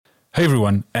Hey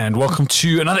everyone, and welcome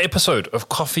to another episode of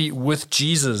Coffee with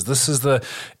Jesus. This is the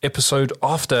episode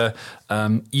after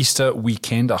Easter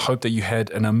weekend. I hope that you had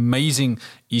an amazing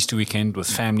Easter weekend with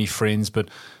family, friends, but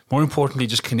more importantly,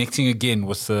 just connecting again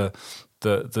with the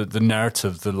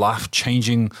narrative, the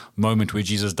life-changing moment where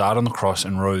Jesus died on the cross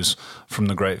and rose from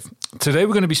the grave. Today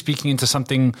we're going to be speaking into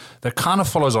something that kind of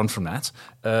follows on from that.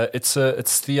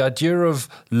 It's the idea of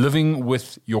living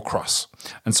with your cross.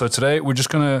 And so today we're just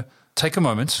going to take a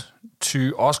moment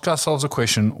to ask ourselves a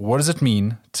question: what does it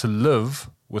mean to live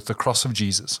with the cross of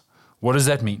Jesus? What does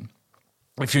that mean?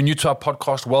 If you're new to our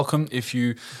podcast, welcome. If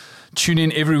you tune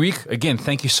in every week, again,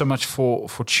 thank you so much for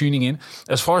tuning in.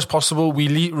 As far as possible,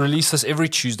 we release this every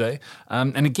Tuesday.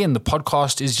 And again, the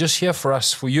podcast is just here for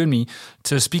us, for you and me,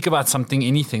 to speak about something,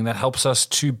 anything that helps us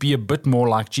to be a bit more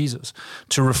like Jesus,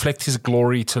 to reflect his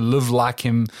glory, to live like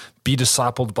him, be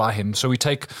discipled by him. So we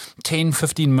take 10,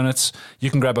 15 minutes.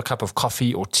 You can grab a cup of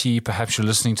coffee or tea. Perhaps you're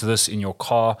listening to this in your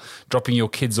car, dropping your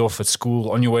kids off at school,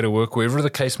 on your way to work, wherever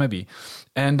the case may be.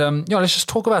 And let's just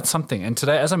talk about something. And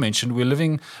today, as I mentioned, we're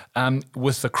living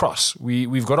with the cross.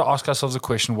 We've got to ask ourselves a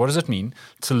question: what does it mean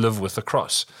to live with the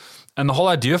cross? And the whole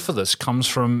idea for this comes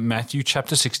from Matthew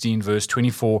chapter 16, verse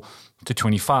 24 to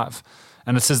 25.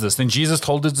 And it says this: Then Jesus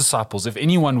told his disciples, "If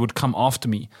anyone would come after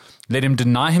me, let him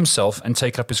deny himself and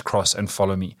take up his cross and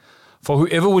follow me. For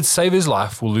whoever would save his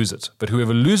life will lose it, but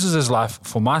whoever loses his life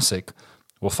for my sake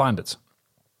will find it."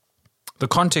 The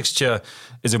context here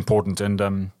is important,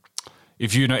 and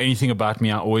if you know anything about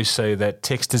me, I always say that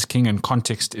text is king and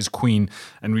context is queen,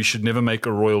 and we should never make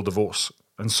a royal divorce.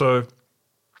 And so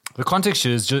the context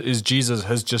here is Jesus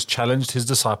has just challenged his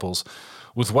disciples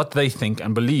with what they think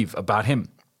and believe about him.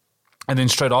 And then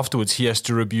straight afterwards, he has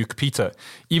to rebuke Peter.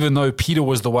 Even though Peter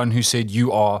was the one who said,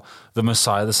 "You are the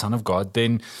Messiah, the Son of God,"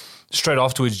 then straight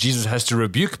afterwards, Jesus has to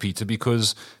rebuke Peter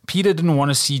because Peter didn't want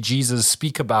to see Jesus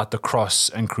speak about the cross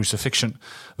and crucifixion.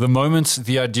 The moment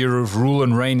the idea of rule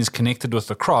and reign is connected with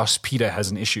the cross, Peter has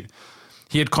an issue.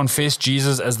 He had confessed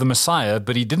Jesus as the Messiah,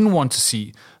 but he didn't want to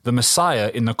see the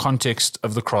Messiah in the context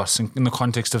of the cross, in the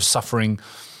context of suffering,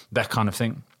 that kind of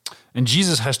thing. And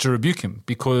Jesus has to rebuke him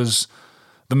because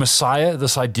the Messiah,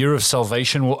 this idea of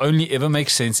salvation, will only ever make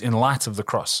sense in light of the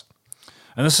cross.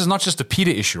 And this is not just a Peter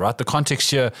issue, right? The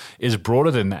context here is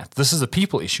broader than that. This is a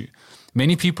people issue.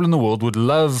 Many people in the world would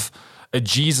love a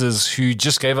Jesus who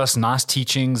just gave us nice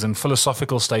teachings and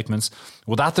philosophical statements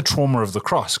without the trauma of the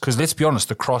cross. Because let's be honest,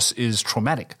 the cross is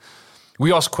traumatic.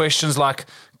 We ask questions like,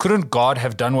 couldn't God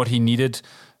have done what he needed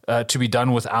to be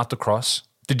done without the cross?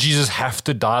 Did Jesus have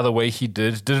to die the way he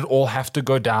did? Did it all have to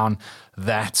go down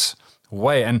that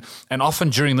way? And often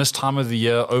during this time of the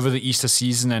year, over the Easter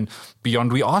season and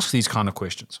beyond, we ask these kind of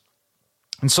questions.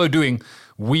 In so doing,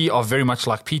 we are very much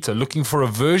like Peter, looking for a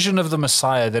version of the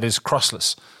Messiah that is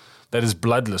crossless, that is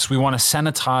bloodless. We want a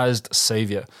sanitized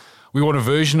Savior. We want a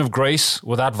version of grace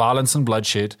without violence and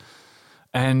bloodshed.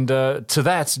 And to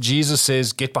that, Jesus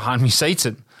says, "Get behind me,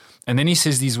 Satan." And then he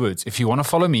says these words: if you want to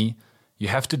follow me, you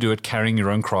have to do it carrying your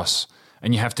own cross,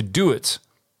 and you have to do it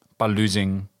by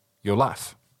losing your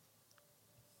life.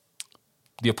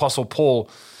 The Apostle Paul,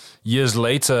 years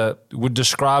later, would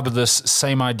describe this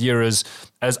same idea as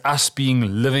us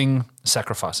being living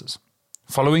sacrifices,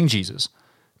 following Jesus,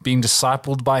 being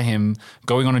discipled by him,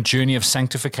 going on a journey of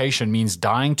sanctification means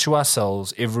dying to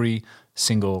ourselves every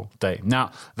single day.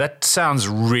 Now, that sounds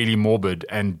really morbid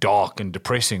and dark and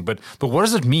depressing, but what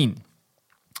does it mean?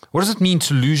 What does it mean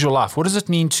to lose your life? What does it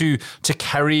mean to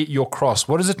carry your cross?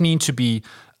 What does it mean to be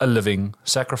a living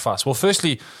sacrifice? Well,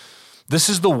 firstly, this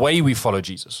is the way we follow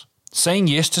Jesus. Saying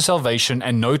yes to salvation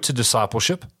and no to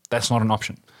discipleship, that's not an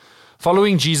option.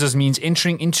 Following Jesus means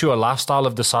entering into a lifestyle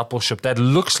of discipleship that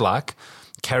looks like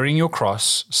carrying your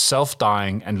cross,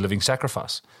 self-dying, and living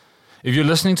sacrifice. If you're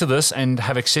listening to this and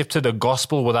have accepted a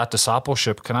gospel without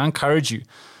discipleship, can I encourage you?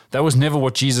 That was never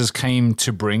what Jesus came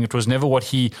to bring. It was never what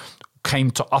he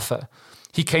came to offer.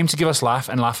 He came to give us life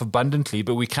and life abundantly,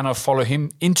 but we cannot follow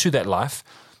him into that life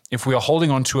if we are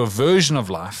holding on to a version of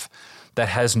life that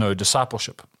has no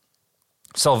discipleship.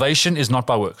 Salvation is not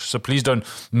by works, so please don't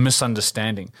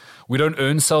misunderstanding. We don't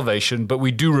earn salvation, but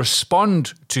we do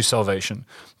respond to salvation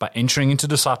by entering into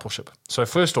discipleship. So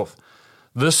first off,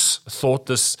 this thought,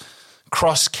 this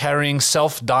cross-carrying,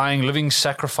 self-dying, living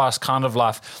sacrifice kind of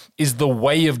life is the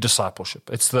way of discipleship.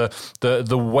 It's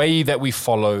the way that we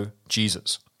follow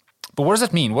Jesus. But what does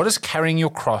that mean? What does carrying your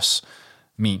cross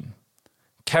mean?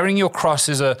 Carrying your cross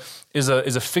is a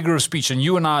figure of speech, and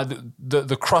you and I,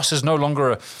 the cross is no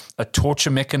longer a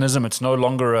torture mechanism. It's no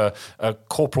longer a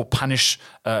corporal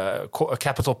a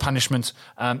capital punishment,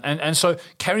 and so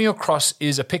carrying your cross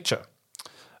is a picture.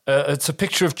 It's a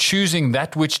picture of choosing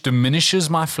that which diminishes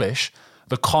my flesh,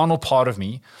 the carnal part of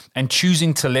me, and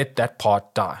choosing to let that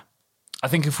part die. I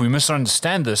think if we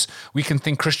misunderstand this, we can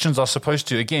think Christians are supposed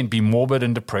to, again, be morbid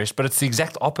and depressed, but it's the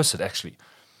exact opposite, actually.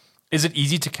 Is it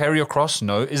easy to carry your cross?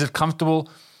 No. Is it comfortable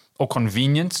or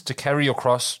convenient to carry your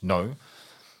cross? No.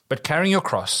 But carrying your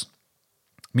cross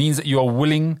means that you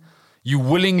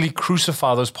willingly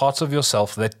crucify those parts of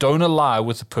yourself that don't align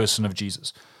with the person of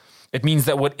Jesus. It means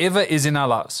that whatever is in our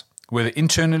lives, whether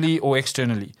internally or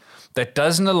externally, that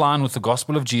doesn't align with the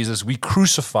gospel of Jesus, we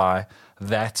crucify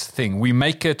that thing. We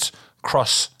make it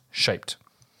cross-shaped.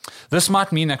 This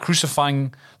might mean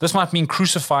crucifying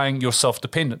your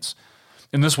self-dependence.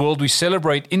 In this world, we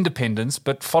celebrate independence,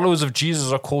 but followers of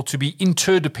Jesus are called to be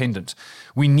interdependent.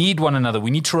 We need one another.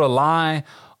 We need to rely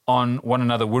on one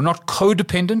another. We're not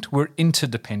codependent, we're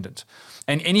interdependent.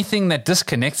 And anything that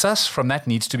disconnects us from that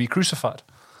needs to be crucified.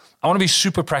 I want to be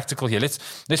super practical here.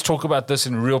 Let's talk about this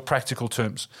in real practical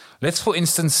terms. Let's, for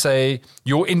instance, say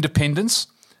your independence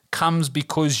comes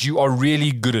because you are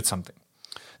really good at something.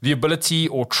 The ability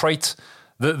or trait,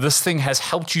 this thing has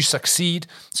helped you succeed.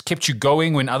 It's kept you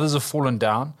going when others have fallen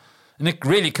down. And it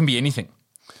really can be anything.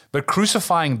 But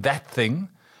crucifying that thing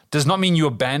does not mean you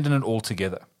abandon it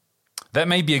altogether. That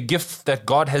may be a gift that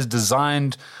God has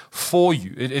designed for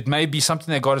you. It may be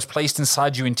something that God has placed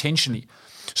inside you intentionally.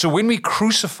 So when we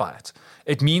crucify it,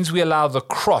 it means we allow the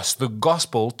cross, the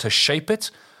gospel, to shape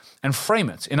it and frame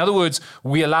it. In other words,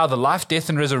 we allow the life, death,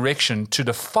 and resurrection to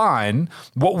define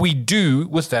what we do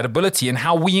with that ability and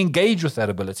how we engage with that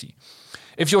ability.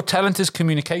 If your talent is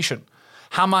communication,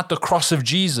 how might the cross of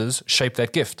Jesus shape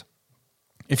that gift?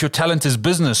 If your talent is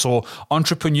business or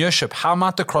entrepreneurship, how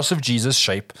might the cross of Jesus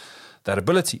shape that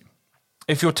ability?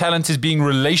 If your talent is being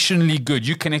relationally good,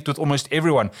 you connect with almost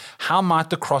everyone, how might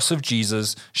the cross of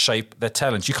Jesus shape that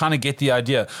talent? You kind of get the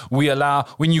idea.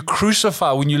 When you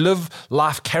crucify, when you live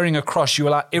life carrying a cross, you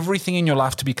allow everything in your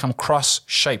life to become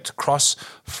cross-shaped,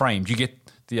 cross-framed. You get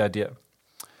the idea.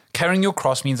 Carrying your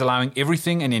cross means allowing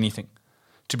everything and anything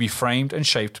to be framed and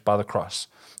shaped by the cross.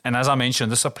 And as I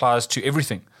mentioned, this applies to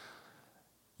everything.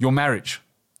 Your marriage,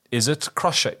 is it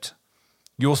cross-shaped?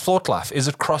 Your thought life, is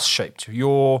it cross-shaped?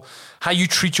 How you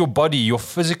treat your body, your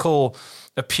physical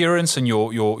appearance and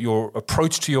your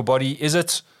approach to your body, is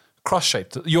it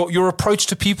cross-shaped? Your approach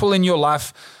to people in your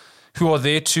life who are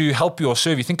there to help you or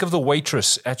serve you. Think of the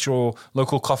waitress at your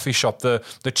local coffee shop, the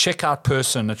checkout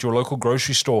person at your local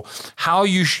grocery store. How are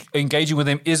you engaging with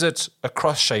them? Is it a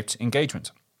cross-shaped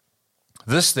engagement?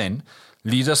 This then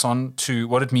leads us on to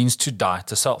what it means to die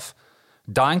to self.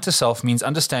 Dying to self means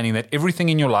understanding that everything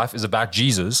in your life is about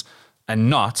Jesus and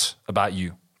not about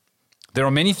you. There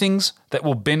are many things that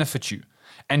will benefit you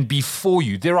and be for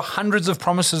you. There are hundreds of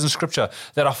promises in Scripture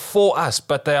that are for us,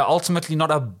 but they are ultimately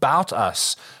not about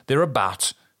us. They're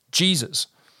about Jesus.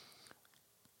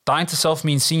 Dying to self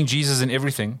means seeing Jesus in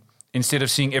everything instead of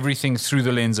seeing everything through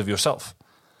the lens of yourself.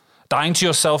 Dying to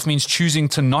yourself means choosing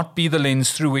to not be the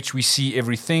lens through which we see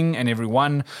everything and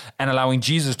everyone and allowing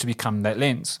Jesus to become that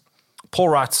lens. Paul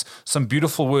writes some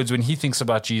beautiful words when he thinks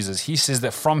about Jesus. He says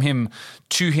that from him,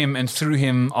 to him, and through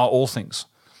him are all things.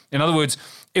 In other words,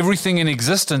 everything in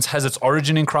existence has its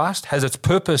origin in Christ, has its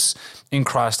purpose in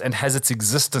Christ, and has its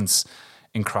existence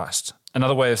in Christ.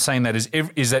 Another way of saying that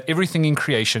is that everything in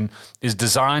creation is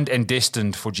designed and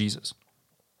destined for Jesus.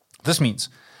 This means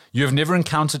you have never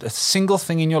encountered a single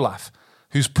thing in your life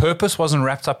whose purpose wasn't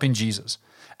wrapped up in Jesus.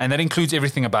 And that includes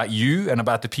everything about you and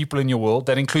about the people in your world.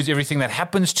 That includes everything that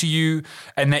happens to you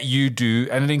and that you do.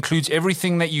 And it includes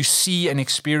everything that you see and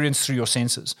experience through your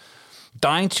senses.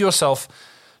 Dying to yourself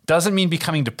doesn't mean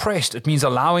becoming depressed. It means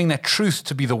allowing that truth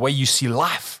to be the way you see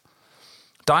life.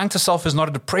 Dying to self is not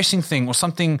a depressing thing or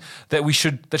something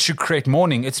that should create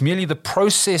mourning. It's merely the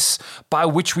process by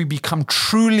which we become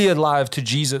truly alive to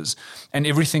Jesus and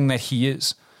everything that he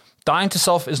is. Dying to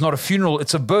self is not a funeral,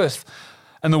 it's a birth.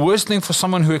 And the worst thing for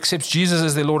someone who accepts Jesus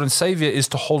as their Lord and Savior is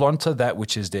to hold on to that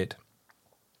which is dead.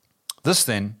 This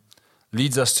then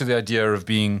leads us to the idea of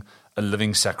being a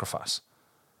living sacrifice.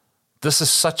 This is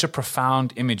such a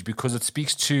profound image because it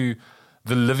speaks to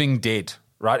the living dead,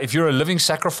 right? If you're a living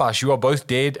sacrifice, you are both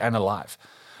dead and alive.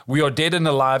 We are dead and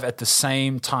alive at the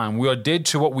same time. We are dead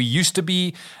to what we used to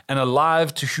be and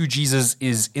alive to who Jesus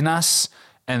is in us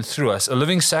and through us. A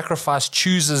living sacrifice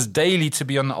chooses daily to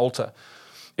be on the altar.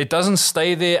 It doesn't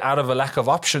stay there out of a lack of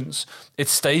options. It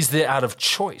stays there out of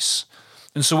choice.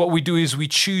 And so what we do is we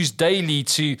choose daily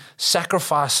to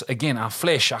sacrifice, again, our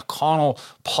flesh, our carnal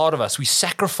part of us. We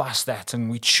sacrifice that and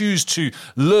we choose to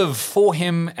live for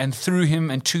him and through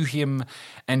him and to him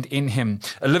and in him.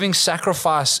 A living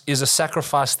sacrifice is a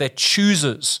sacrifice that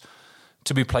chooses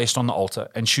to be placed on the altar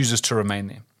and chooses to remain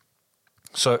there.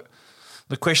 So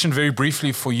the question very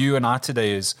briefly for you and I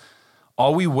today is,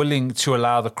 are we willing to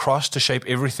allow the cross to shape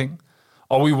everything?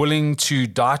 Are we willing to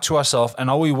die to ourselves? And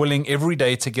are we willing every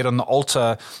day to get on the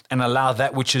altar and allow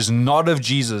that which is not of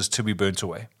Jesus to be burnt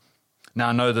away? Now,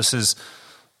 I know this is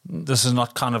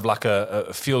not kind of like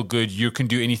a feel-good, you can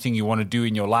do anything you want to do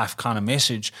in your life kind of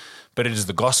message, but it is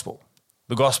the gospel.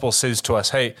 The gospel says to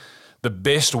us, hey, the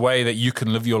best way that you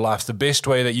can live your life, the best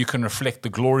way that you can reflect the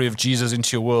glory of Jesus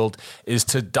into your world is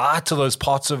to die to those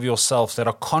parts of yourself that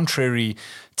are contrary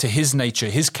to his nature,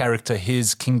 his character,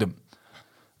 his kingdom.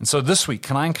 And so this week,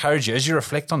 can I encourage you as you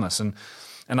reflect on this, and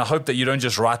I hope that you don't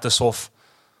just write this off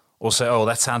or say, oh,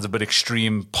 that sounds a bit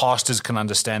extreme. Pastors can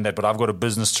understand that, but I've got a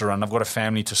business to run. I've got a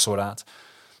family to sort out.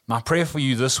 My prayer for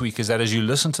you this week is that as you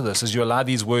listen to this, as you allow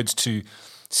these words to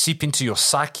seep into your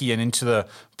psyche and into the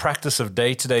practice of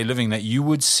day-to-day living, that you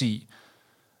would see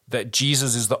that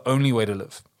Jesus is the only way to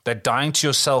live, that dying to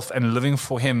yourself and living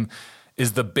for him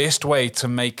is the best way to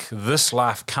make this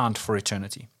life count for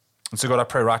eternity. And so God, I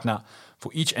pray right now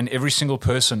for each and every single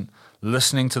person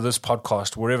listening to this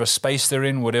podcast, wherever space they're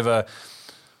in, whatever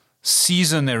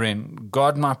season they're in,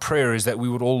 God, my prayer is that we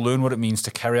would all learn what it means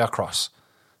to carry our cross,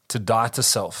 to die to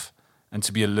self, and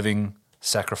to be a living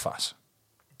sacrifice.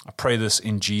 I pray this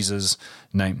in Jesus'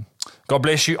 name. God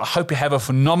bless you. I hope you have a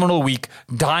phenomenal week,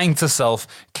 dying to self,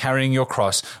 carrying your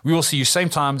cross. We will see you same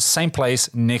time, same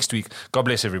place next week. God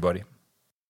bless everybody.